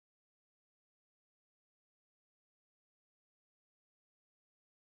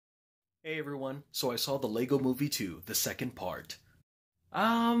Hey everyone, so I saw the Lego Movie 2, the second part.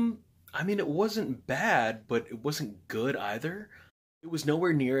 Um, it wasn't bad, but it wasn't good either. It was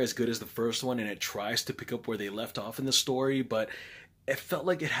nowhere near as good as the first one, and it tries to pick up where they left off in the story, but it felt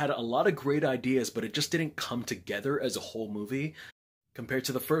like it had a lot of great ideas, but it just didn't come together as a whole movie. Compared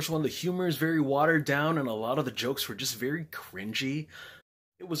to the first one, the humor is very watered down, and a lot of the jokes were just very cringy.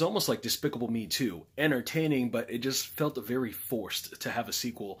 It was almost like Despicable Me 2, entertaining, but it just felt very forced to have a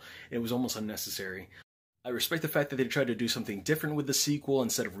sequel. It was almost unnecessary. I respect the fact that they tried to do something different with the sequel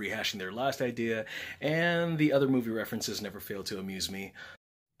instead of rehashing their last idea, and the other movie references never failed to amuse me.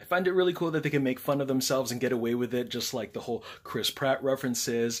 I find it really cool that they can make fun of themselves and get away with it, just like the whole Chris Pratt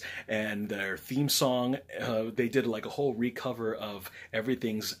references and their theme song. They did like a whole recover of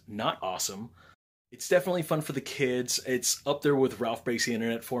Everything's Not Awesome. It's definitely fun for the kids. It's up there with Ralph Breaks the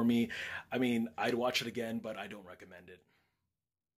Internet for me. I'd watch it again, but I don't recommend it.